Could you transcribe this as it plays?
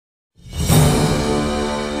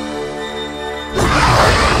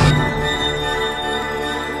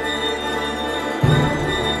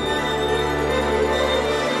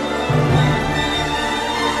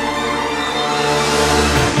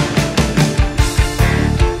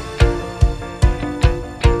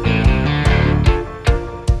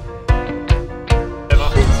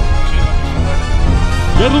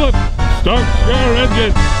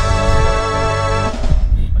engine.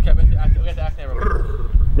 Okay, we have to act there.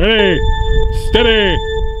 Ready, steady,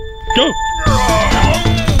 go.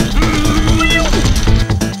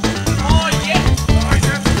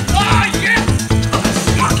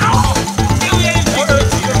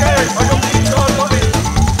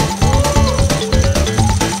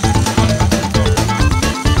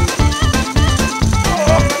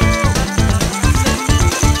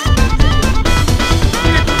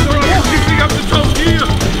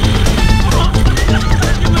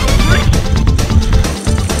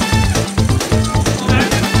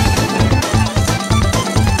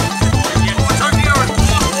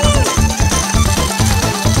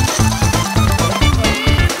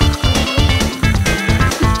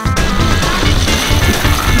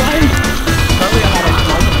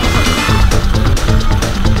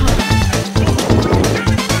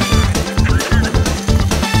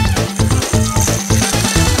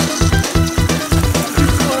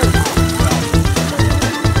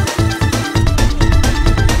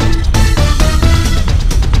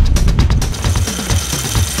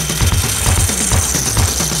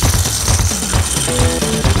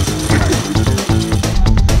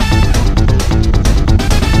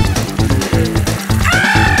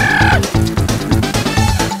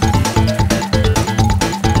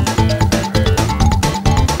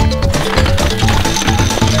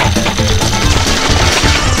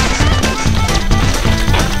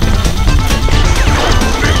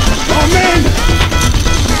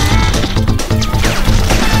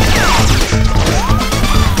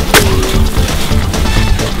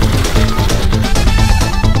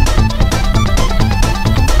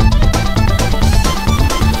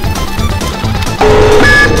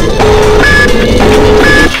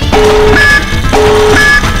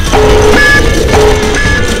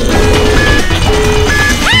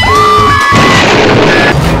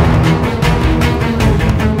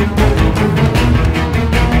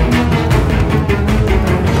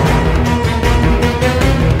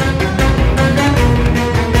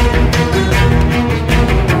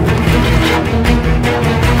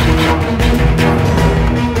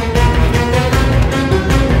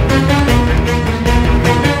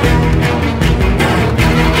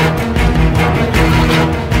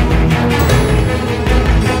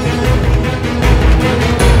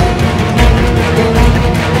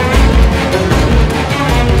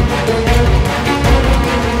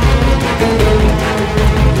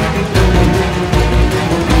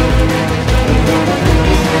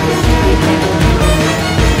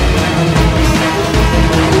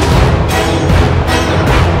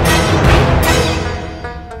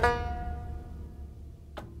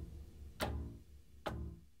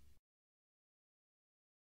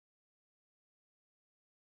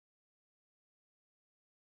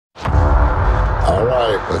 All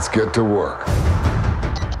right, let's get to work.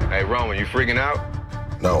 Hey, Roman, you freaking out?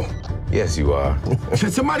 No. Yes, you are.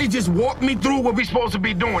 Can somebody just walk me through what we're supposed to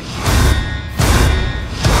be doing?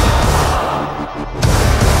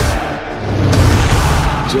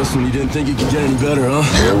 Justin, you didn't think it could get any better, huh?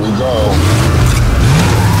 Here we go.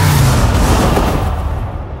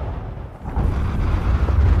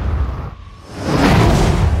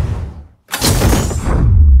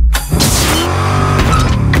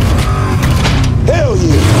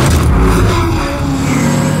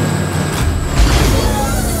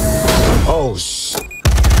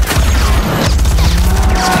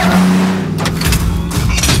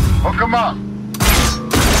 Oh, come on.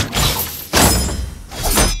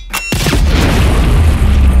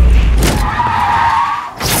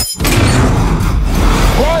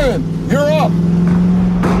 Brian, you're up.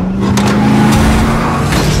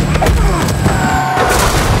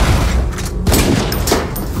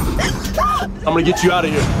 I'm gonna get you out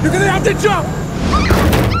of here. You're gonna have to jump.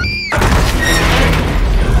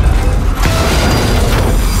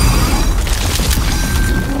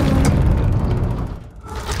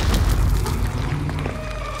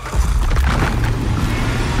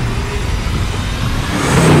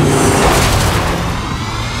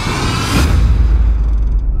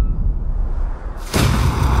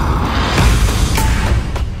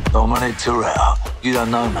 Dominic Toretto, you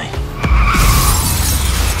don't know me.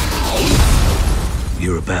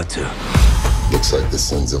 You're about to. Looks like the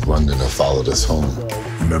sins of London have followed us home.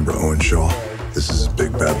 Remember Owen Shaw? This is his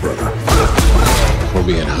big bad brother. We're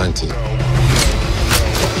being hunted.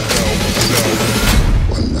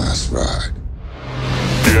 One last ride.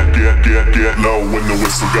 Get low when the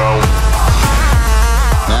whistle go.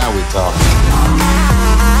 Now we talk.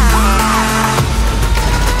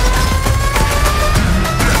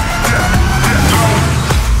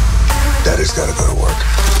 Daddy's gotta go to work.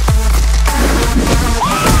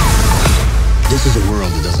 This is a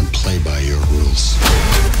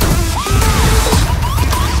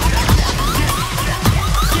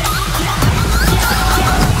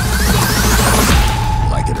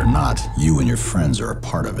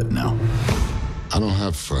part of it now. I don't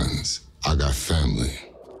have friends. I got family.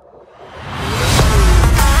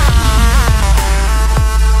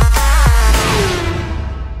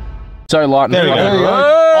 So light and There you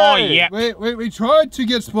go. Oh, yeah. We tried to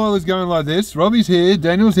get spoilers going like this. Robbie's here,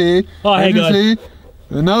 Daniel's here, Oh, hey, Andrew's guys. here,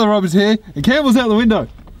 another Robbie's here, and Campbell's out the window.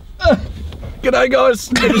 G'day, guys.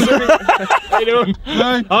 How you doing?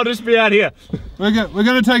 So, I'll just be out here. we're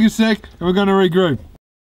going to take a sec and we're going to regroup.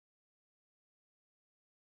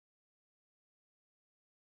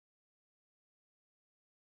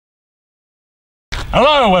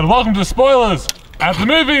 Hello and welcome to Spoilers at the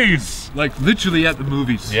Movies. Like literally at the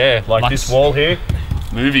movies. Yeah, like this wall here.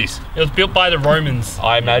 Movies. It was built by the Romans.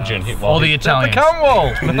 I imagine. All the Italians.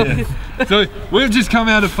 Wall. So we've just come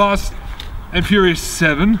out of Fast and Furious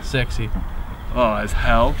 7. Sexy. Oh, as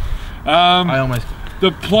hell. I almost.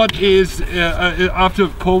 The plot is, after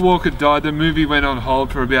Paul Walker died, the movie went on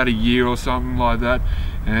hold for about a year or something like that,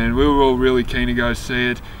 and we were all really keen to go see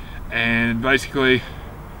it. And basically,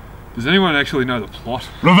 does anyone actually know the plot?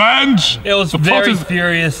 Revenge! It was very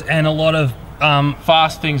furious and a lot of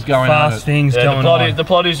Fast things going on. The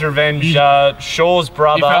plot is revenge. Shaw's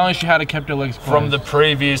brother, If only she had kept her legs from the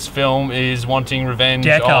previous film, is wanting revenge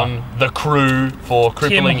Decker. on the crew for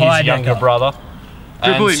crippling his Heidecker. younger brother.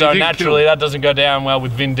 And Crippling, so he didn't naturally kill. that doesn't go down well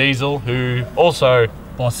with Vin Diesel, who also,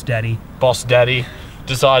 Boss Daddy. Boss Daddy,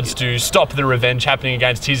 decides to stop the revenge happening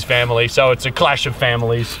against his family. So it's a clash of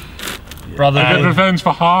families Brother. Get revenge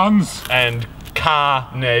for Hans. and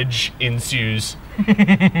carnage ensues.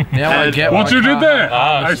 Now I get What you did there?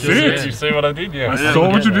 Ah, I see You it. see what I did? Yeah. I saw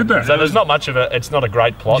what you did there. So there's not much of it. It's not a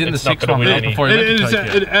great plot. He's in the It's not sixth going to one win any. before he went to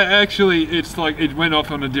Tokyo. Actually, it's like it went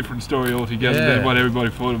off on a different story altogether than what everybody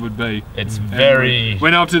thought it would be. It's And very.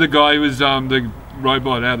 went after the guy who was the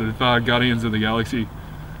robot out of Guardians of the Galaxy.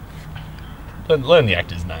 Learn the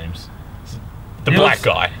actors' names. The black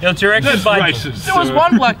guy. It was directed That's by. racist. There was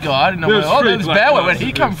one black guy. I didn't know. There's Oh, three there's black Bower. guys Where'd he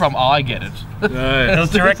in come this. from? Oh, I get it. It was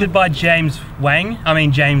directed by James Wan.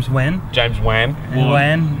 James Wan.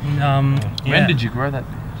 Wan. When did you grow that?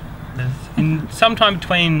 Sometime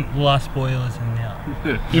between the last spoilers and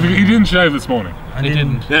now. He didn't shave this morning. I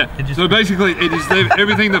didn't. Yeah. It just- So basically, it is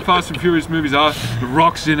everything the Fast and Furious movies are. The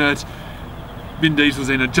Rock's in it, Vin Diesel's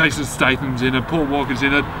in it, Jason Statham's in it, Paul Walker's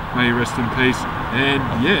in it. May he rest in peace.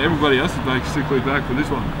 And yeah, everybody else is basically back for this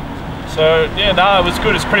one. So yeah, no, it was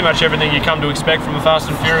good. It's pretty much everything you come to expect from a Fast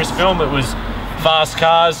and Furious film. It was fast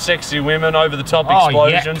cars, sexy women, over-the-top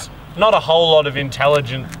explosions. Not a whole lot of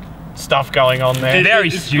intelligent stuff going on there. Very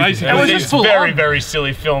It's stupid. basically- It's a very, very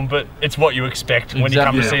silly film, but it's what you expect when you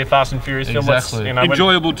come to Exactly. see a Fast and Furious film. Let's, Exactly. you know, when-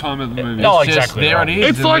 Enjoyable time of the movie. Oh, It's just, exactly. there right. it is.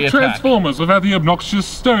 It's and like we attack. Transformers without the obnoxious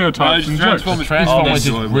stereotypes and jokes. Transformers. Transformers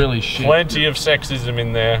Oh, is really shit. Plenty of sexism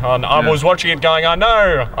in there. And I was watching it going, I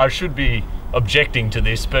know I should be objecting to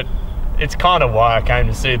this, but it's kind of why I came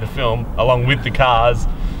to see the film, along with the cars.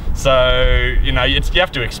 So, you know, you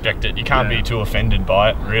have to expect it. You can't be too offended by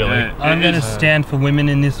it, really. Yeah. I'm going to stand for women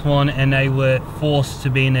in this one, and they were forced to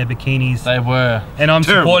be in their bikinis. They were. And I'm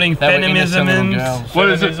Terrible. supporting They were innocent little feminism. girls. What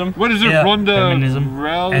is it? Feminism. What is it? Yeah. Ronda Feminism.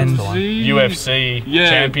 Rousey? UFC Yeah.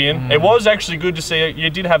 champion. It was actually good to see. You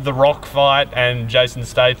did have The Rock fight and Jason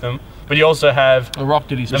Statham, but you also have The Rock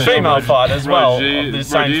did his the special. female fight as well. Roger- The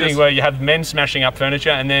same Rodriguez. thing where you have men smashing up furniture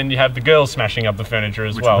and then you have the girls smashing up the furniture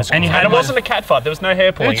as well. And you had it wasn't a cat fight. There was no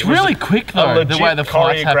hair pulling. It's It was really quick though. a The way the legit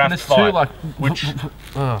fights happen. choreographed It's too fight, like. which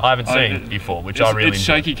I haven't seen before, which I really It's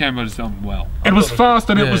enjoyed. shaky cam, but it's done well. It was fast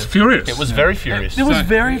and it was furious. It was very furious. It was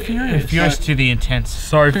very furious. Furious to the intense.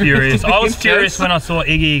 So furious. I was furious when I saw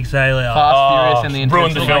Iggy Azalea. Fast, furious, and the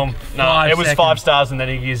ruined the intensity. film. No, 5 it was 5 seconds. stars and then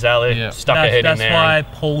Iggy Azalea Yeah. stuck her head in That's there. why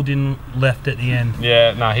Paul didn't left at the end.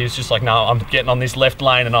 Yeah, no, he was just like, no, I'm getting on this left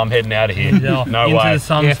lane and I'm heading out of here. Yeah, No into way. the Yeah,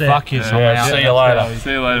 sunset. fuck you. Yeah, see you later.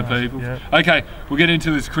 See you later, people. Okay, we'll get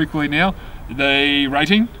into this quickly now. The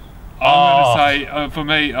rating. I'm going to say, for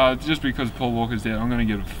me, just because Paul Walker's there, I'm going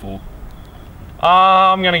to give it a 4.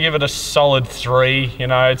 I'm going to give it a solid 3. You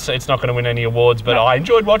know, it's not going to win any awards, but I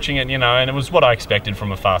enjoyed watching it, you know, and it was what I expected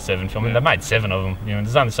from a Fast 7 film. And they made 7 of them. You know,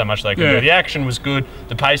 there's only so much they can do. The action was good.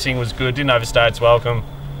 The pacing was good. Didn't overstay its welcome.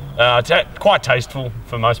 Quite tasteful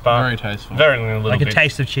for the most part. Very tasteful. Very little Like bit. a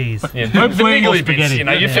taste of cheese. Yeah, the niggly bits, you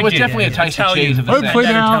know, you It was forget. definitely a taste of Italian. cheese of the Hopefully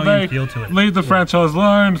set. now Italian they feel to it. leave the franchise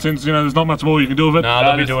alone, since you know there's not much more you can do with it. No,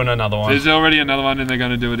 they'll be doing another one. There's already another one, and they're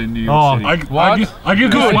going to do it in New York City. I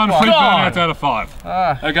give this one 3 God. burnouts out of 5.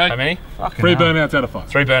 Okay. How many? 3 burnouts out of 5.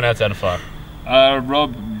 3 burnouts out of 5.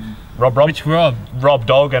 Rob. Rob. Which Rob? Rob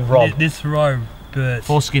Dog and Rob. This Rob. But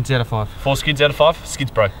 4 skids out of 5. 4 skids out of 5?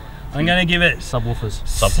 Skids, bro. I'm going to give it Subwoofers.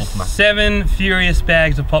 Subwoofer, mate. 7 furious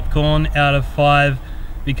bags of popcorn out of 5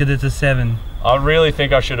 because it's a 7. I really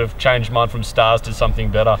think I should have changed mine from stars to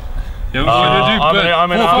something better. Yeah, I'm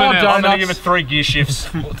gonna give it 3 gear shifts.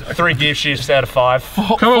 3 gear shifts out of 5.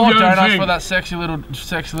 Four donuts for that sexy little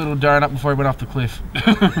donut before he went off the cliff.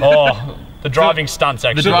 Oh, the driving stunts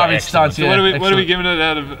actually. The driving stunts, So yeah. what are we giving it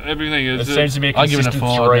out of everything? It seems to be a I'll give it a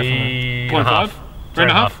consistent 4, 3.5.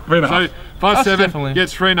 3.5? 3.5. So 5-7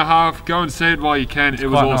 gets 3.5. Go and see it while you can. It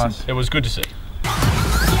was awesome. Nice. It was good to see.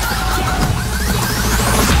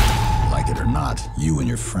 Like it or not, you and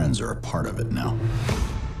your friends are a part of it now.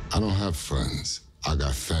 I don't have friends. I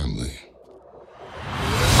got family.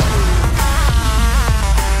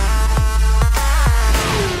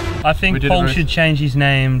 I think Paul should change his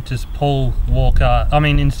name to Paul Walker. I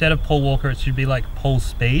mean, instead of Paul Walker, it should be like Paul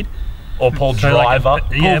Speed. Or Paul Driver.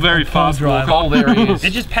 Yeah, Paul very fast Driver. Oh, there he is.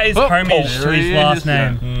 It just pays homage to his last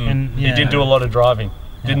name. And, He did do a lot of driving.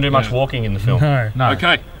 Didn't do much walking in the film. No.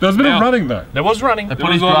 Okay. There was a bit of running though. There was running. They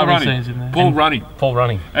put his driving scenes in there. Paul running. Paul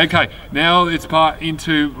running. Okay, now it's part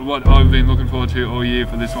into what I've been looking forward to all year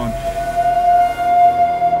for this one.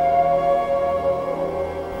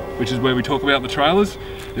 Which is where we talk about the trailers.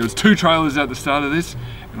 There was 2 trailers at the start of this,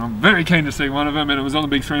 and I'm very keen to see one of them, and it was on the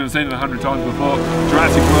big screen. I've seen it 100 times before.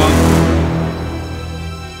 Jurassic World.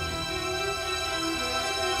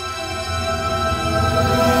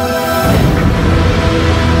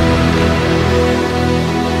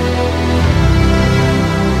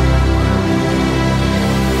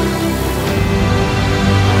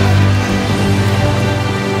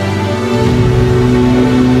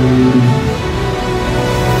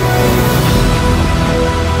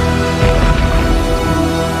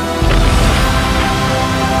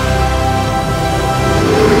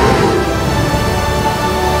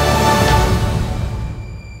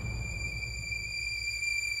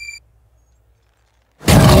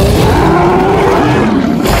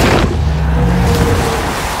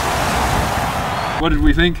 What did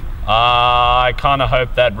we think? I kind of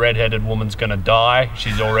hope that red-headed woman's going to die.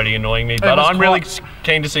 She's already annoying me. But I'm really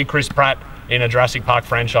keen to see Chris Pratt in a Jurassic Park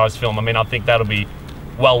franchise film. I mean, I think that'll be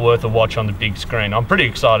well worth a watch on the big screen. I'm pretty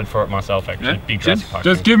excited for it myself, actually. Yeah. Big Jurassic Park.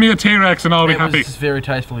 Just give me a T-Rex and I'll be happy. It's very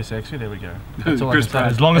tastefully sexy. There we go. That's all Chris I can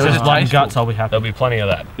Pratt. say. As long as It there's was blood and tasteful. guts, I'll be happy. There'll be plenty of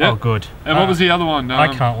that. Yeah. Oh, good. And what was the other one?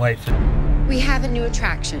 I can't wait for. We have a new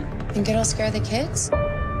attraction. Think it'll scare the kids?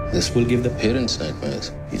 This will give the parents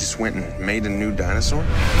nightmares. You just went and made a new dinosaur?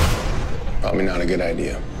 Probably not a good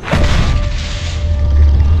idea.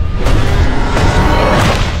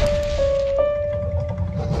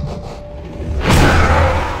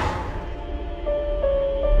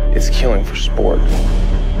 It's killing for sport.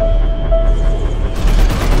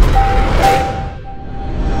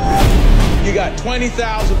 You got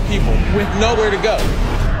 20,000 people with nowhere to go.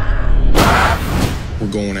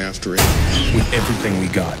 We're going after it with everything we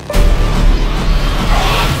got.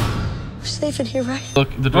 We're safe in here, right?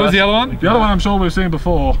 Look, what was the other one? The other one I'm sure we've seen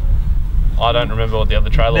before. I don't remember what the other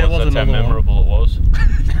trailer was. That's how memorable it was.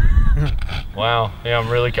 Wow. Yeah, I'm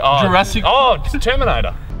really... Oh, Jurassic... Oh, it's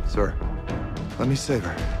Terminator. Sir, let me save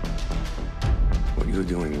her. What you're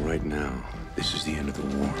doing right now, this is the end of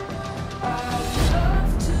the war.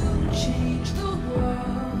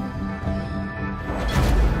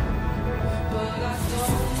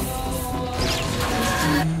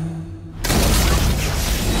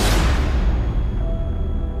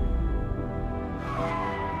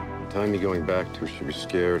 The time you're going back to, she'll be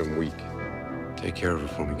scared and weak. Take care of her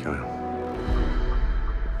for me, Kyle.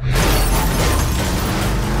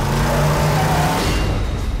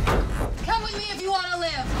 Come with me if you want to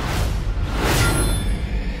live.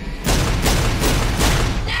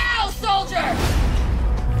 Now, soldier!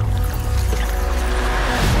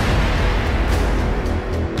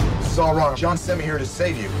 This is all wrong. John sent me here to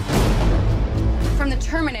save you. From the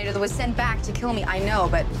Terminator that was sent back to kill me, I know,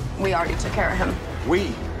 but we already took care of him.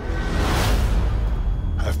 We?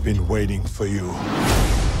 I've been waiting for you.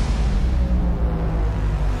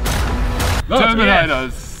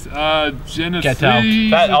 Terminators. Genesis.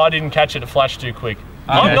 That I didn't catch it. It flashed too quick.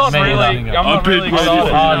 I'm not really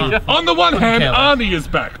excited. On the one hand, Arnie is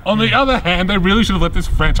back. On the other hand, they really should have let this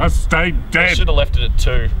franchise stay They dead. should have left it at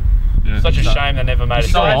 2. Such a shame they never made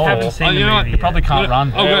it. I haven't seen the movie. He probably can't run.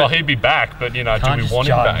 Yeah, well, he'd be back, but you know, do we want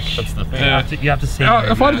him back? That's the thing. You have to see.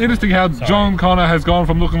 I find it interesting how John Connor has gone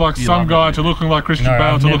from looking like some guy to looking like Christian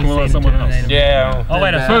Bale to looking like someone else. Yeah. Oh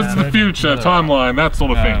wait, So it's the future, timeline, that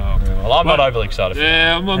sort of thing. Well, I'm not overly excited.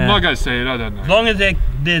 Yeah, I'm not going to see it. I don't know. As long as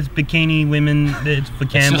there's bikini women, it's for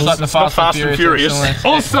Campbell. It's just like the Fast and Furious.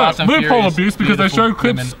 Also, loophole abuse because they show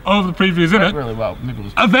clips of the previews in it. Really well.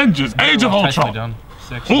 Avengers, Age of Ultron. Done.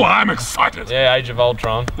 Oh, I'm excited. Yeah, Age of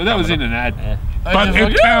Ultron. But that was in an ad. But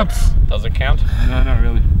it counts. Does it count? No, not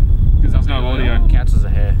really. Because I was no audio. Counts as a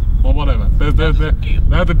hair. Well, whatever. They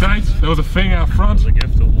had the dates. There was a thing out front. It's a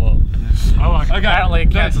gift of love. I like it. Okay. Apparently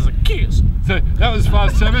it counts as a kiss. So that was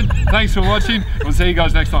Fast 7. Thanks for watching. We'll see you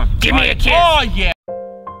guys next time. Give me a kiss. Oh, yeah.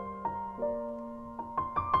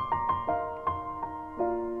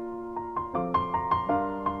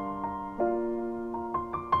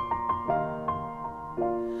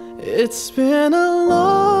 It's been a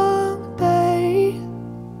long day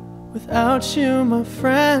without you, my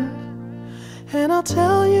friend, and I'll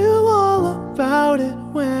tell you all about it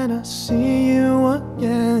when I see you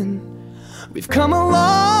again. We've come a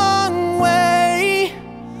long way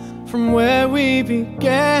from where we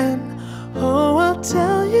began. Oh, I'll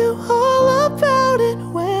tell you all about it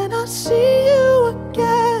when I see you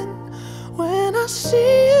again. When I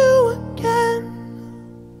see you again.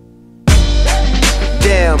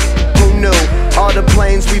 Damn, who knew? All the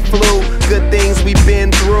planes we flew, good things we've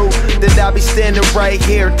been through, that I'll be standing right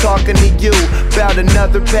here talking to you about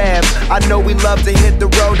another path. I know we love to hit the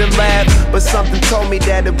road and laugh, but something told me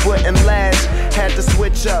that it wouldn't last. Had to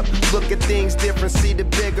switch up, look at things different, see the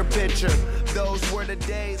bigger picture. Those were the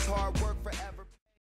days, hard work.